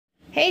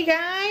Hey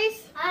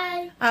guys!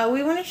 Hi!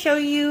 We want to show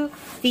you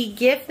the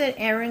gift that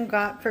Aaron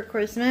got for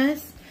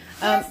Christmas.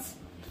 Yes.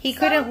 He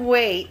couldn't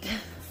wait.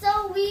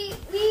 So we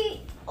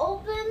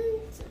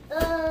opened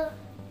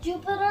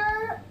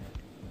Jupiter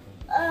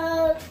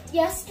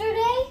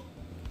yesterday,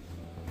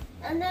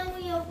 and then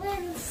we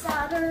opened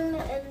Saturn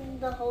in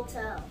the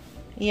hotel.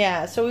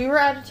 Yeah, so we were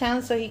out of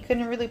town, so he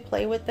couldn't really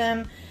play with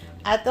them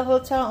at the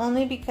hotel,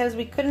 only because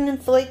we couldn't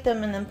inflate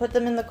them and then put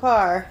them in the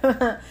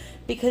car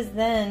because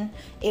then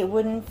it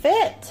wouldn't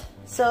fit.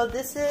 So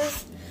this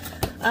is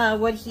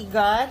what he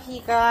got.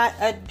 He got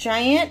a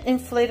giant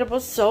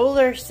inflatable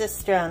solar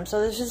system.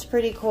 So this is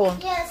pretty cool.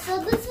 Yeah, so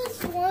this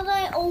is one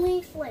I only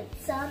inflate,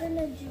 Saturn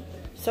and Jupiter.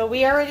 So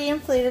we already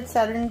inflated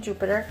Saturn and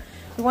Jupiter.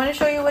 We want to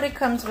show you what it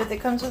comes with.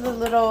 It comes with a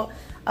little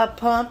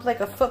pump, like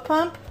a foot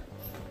pump.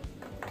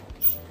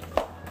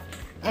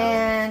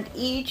 And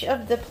each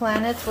of the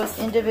planets was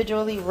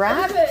individually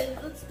wrapped. Okay,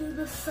 let's do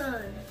the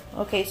sun.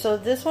 Okay, so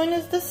this one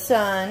is the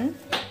sun.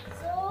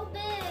 So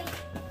big.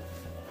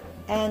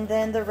 And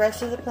then the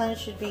rest of the planets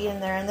should be in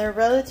there. And they're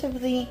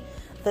relatively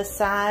the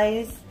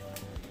size,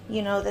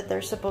 you know, that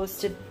they're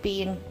supposed to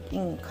be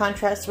in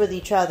contrast with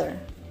each other.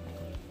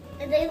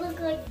 And they look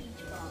like beach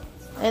balls.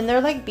 And they're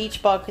like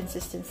beach ball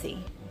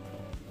consistency.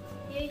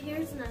 Yeah,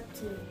 here's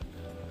Neptune.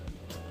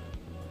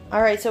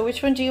 Alright, so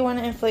which one do you want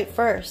to inflate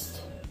first?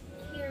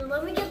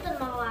 Let me get them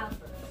all out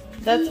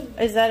first.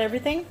 Is that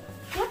everything?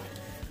 Yep.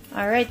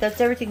 Alright, that's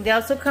everything. They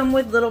also come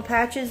with little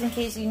patches in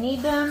case you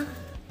need them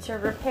to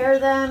repair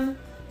them.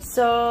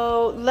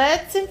 So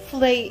let's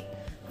inflate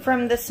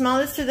from the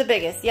smallest to the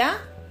biggest, yeah?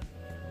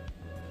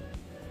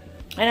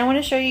 And I want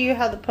to show you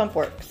how the pump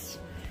works.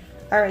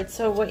 Alright,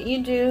 so what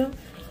you do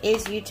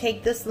is you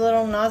take this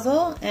little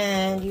nozzle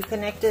and you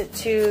connect it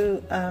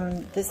to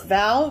this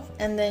valve,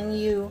 and then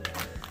you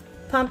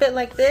pump it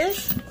like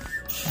this,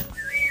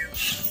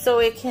 so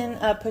it can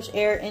push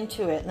air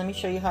into it. Let me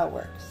show you how it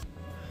works.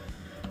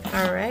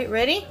 All right,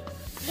 ready?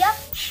 Yep.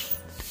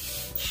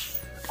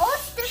 Oh,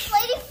 it's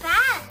deflating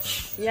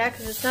fast. Yeah,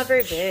 because it's not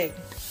very big.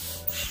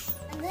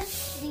 And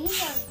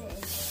these are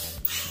big.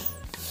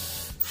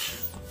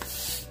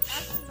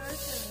 That's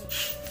Mercury.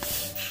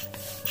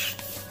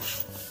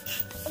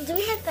 I'm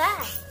doing it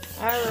fast.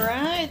 All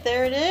right,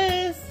 there it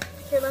is.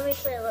 Here, let me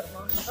play a little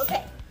more.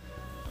 Okay.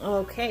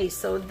 Okay,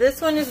 so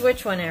this one is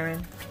which one,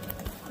 Aaron?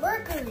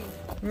 Mercury.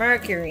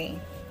 Mercury.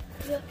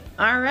 Yep.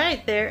 All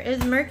right, there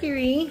is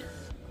Mercury.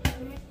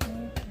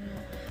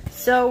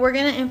 So we're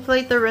gonna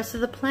inflate the rest of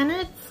the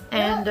planets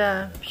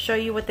and show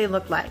you what they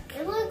look like.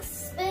 It looks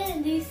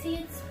spin. Do you see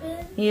it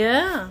spin?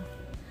 Yeah.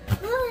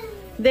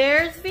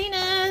 There's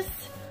Venus.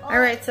 All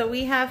right, so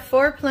we have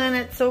 4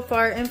 planets so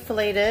far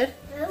inflated.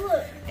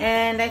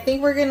 And I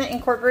think we're gonna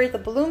incorporate the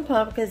balloon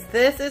pump because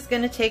this is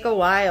gonna take a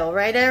while,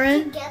 right,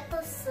 Aaron? To get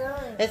the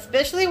sun.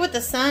 Especially with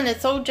the sun,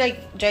 it's so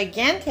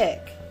gigantic.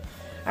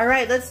 All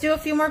right, let's do a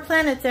few more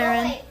planets,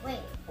 Aaron. Oh, wait,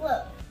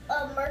 look.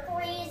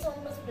 Mercury is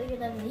almost bigger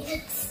than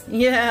Venus.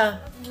 Yeah.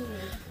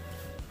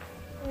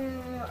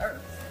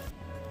 Earth.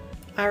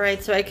 All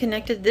right, so I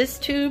connected this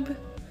tube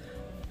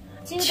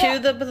to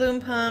the balloon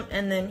pump,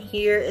 and then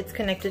here it's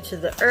connected to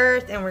the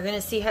Earth, and we're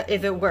gonna see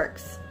if it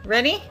works.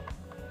 Ready?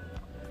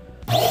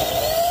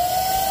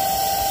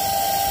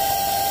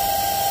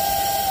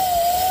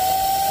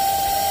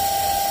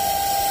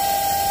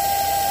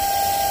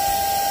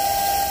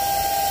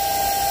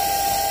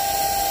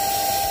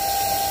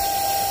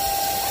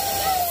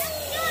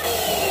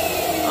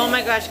 Oh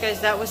my gosh,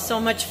 guys, that was so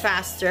much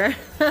faster.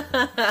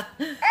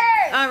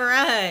 All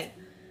right,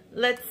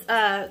 let's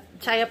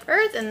tie up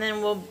Earth, and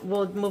then we'll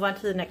move on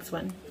to the next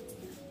one.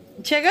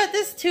 Check out,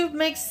 this tube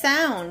makes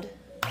sound.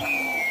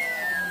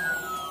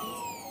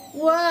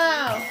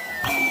 Wow.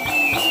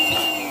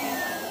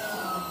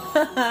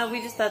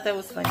 We just thought that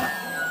was funny.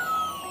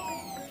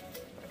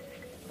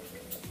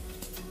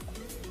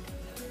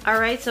 All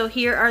right, so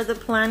here are the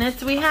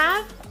planets we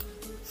have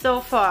so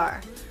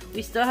far.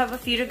 We still have a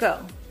few to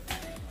go.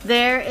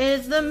 There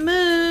is the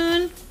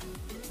moon.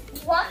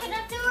 Walking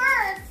up to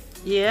Earth.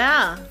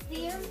 Yeah.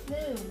 The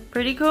moon.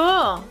 Pretty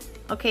cool.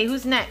 Okay,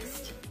 who's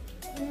next?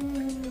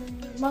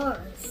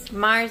 Mars.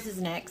 Mars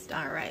is next.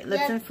 All right,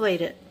 let's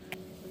inflate it.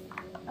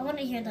 I want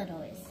to hear the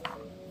noise.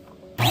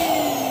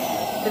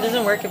 It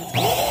doesn't work if it's...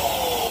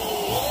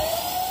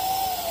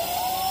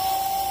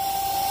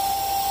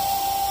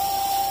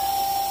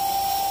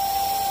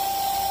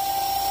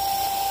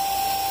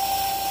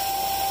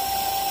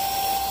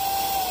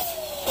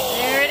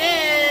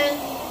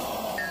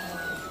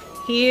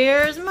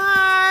 Here's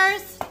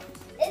Mars.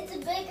 It's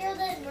bigger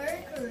than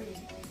Mercury.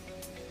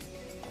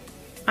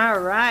 All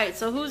right,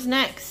 so who's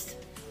next?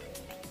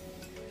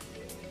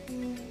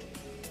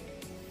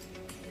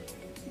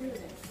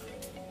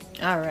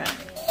 All right.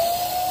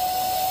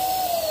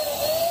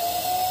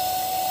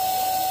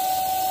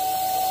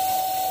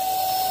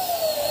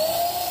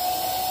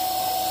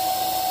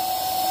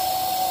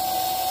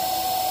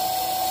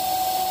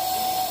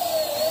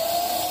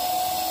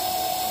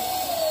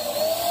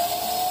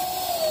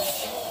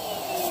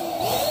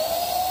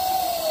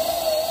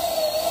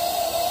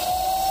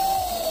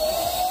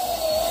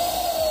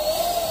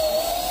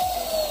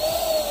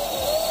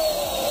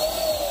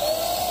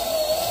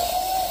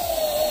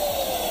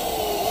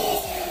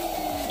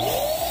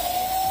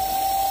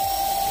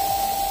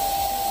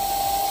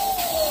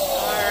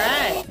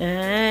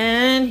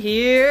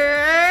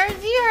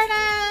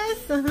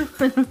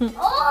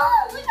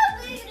 Oh, look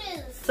how big it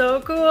is.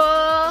 So cool.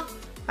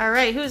 All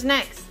right, who's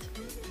next?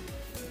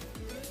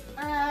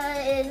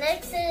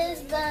 Next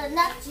is the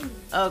Neptune.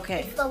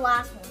 Okay. It's the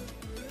last one.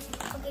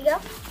 Okay, go.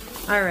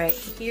 All right,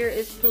 here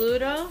is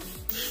Pluto.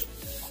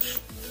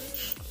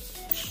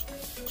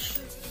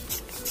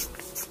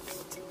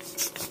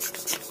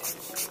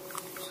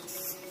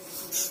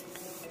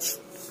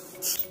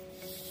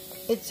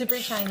 It's super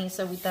shiny,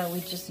 so we thought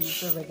we'd just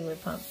use the regular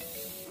pump.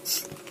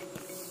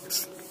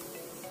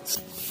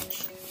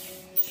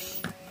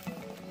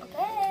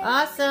 Okay.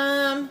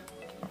 Awesome.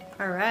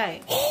 All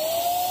right.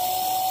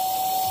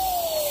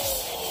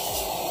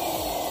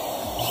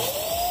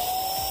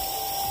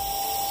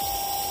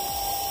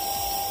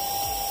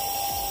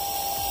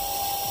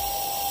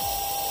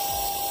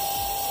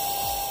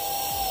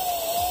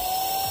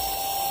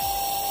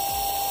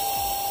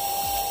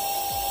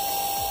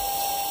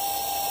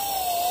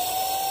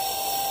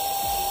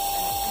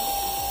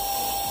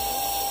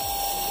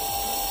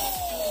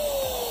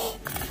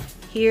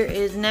 Here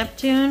is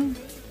Neptune.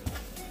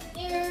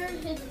 Here,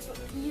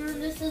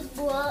 this is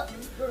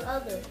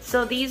brother.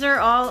 So these are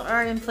all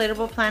our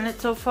inflatable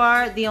planets so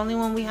far. The only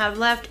one we have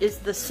left is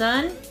the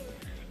sun.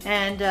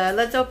 And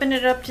let's open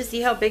it up to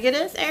see how big it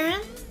is,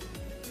 Aaron.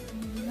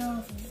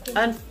 No.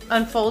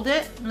 Unfold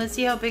it. Let's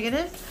see how big it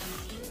is.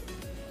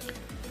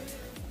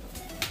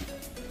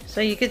 So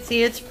you can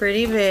see it's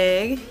pretty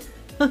big.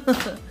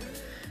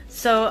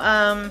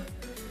 So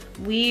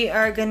we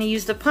are going to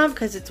use the pump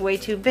because it's way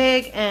too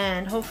big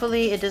and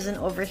hopefully it doesn't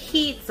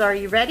overheat. So are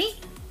you ready?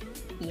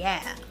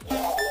 Yeah.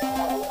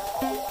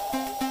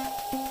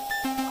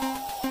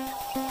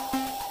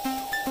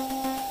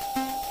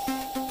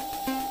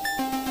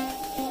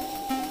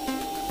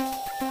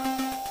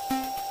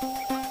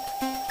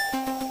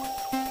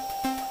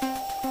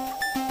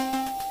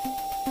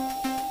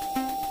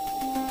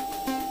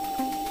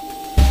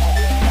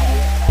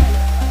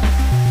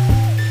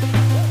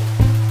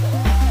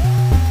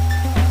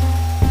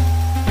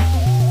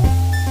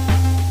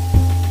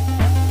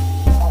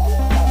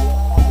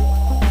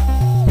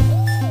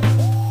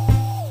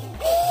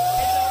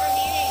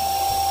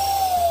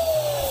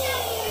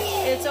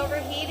 It's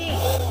overheating.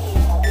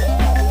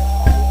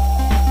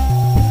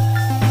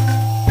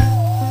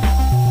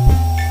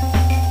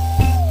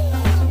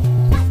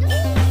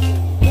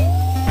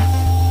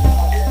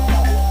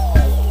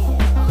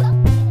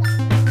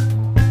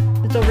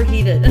 It's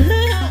overheated.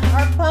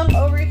 Our pump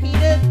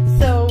overheated,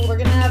 so we're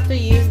gonna have to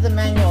use the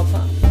manual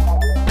pump.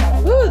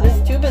 Ooh,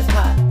 this tube is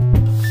hot.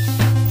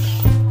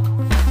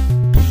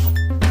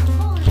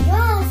 Oh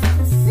yes,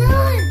 the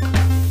sun.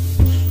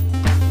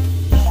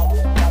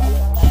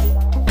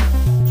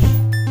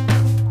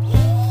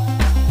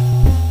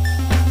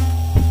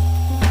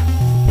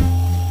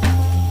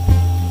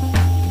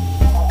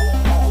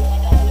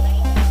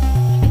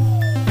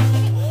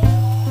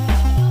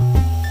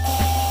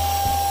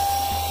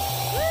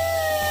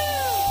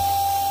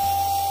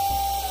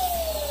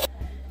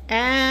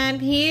 And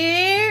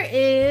here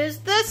is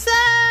the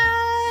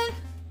sun.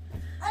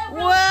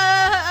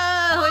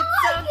 Whoa, it's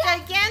so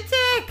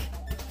gigantic.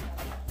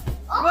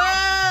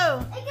 Whoa.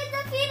 It can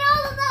defeat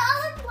all of the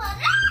other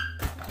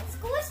planets.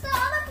 Squish the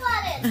other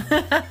planets.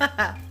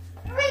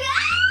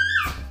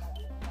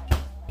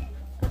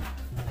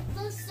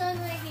 The sun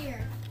right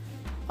here.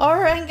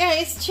 Alright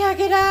guys, check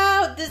it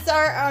out. These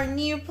are our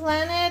new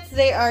planets.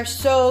 They are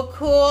so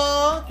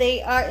cool.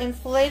 They are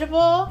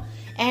inflatable.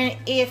 And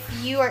if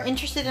you are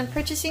interested in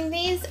purchasing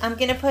these, I'm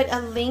going to put a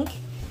link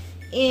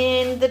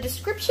in the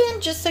description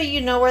just so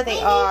you know where they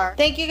are.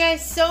 Thank you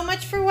guys so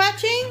much for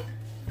watching.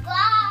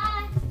 Bye.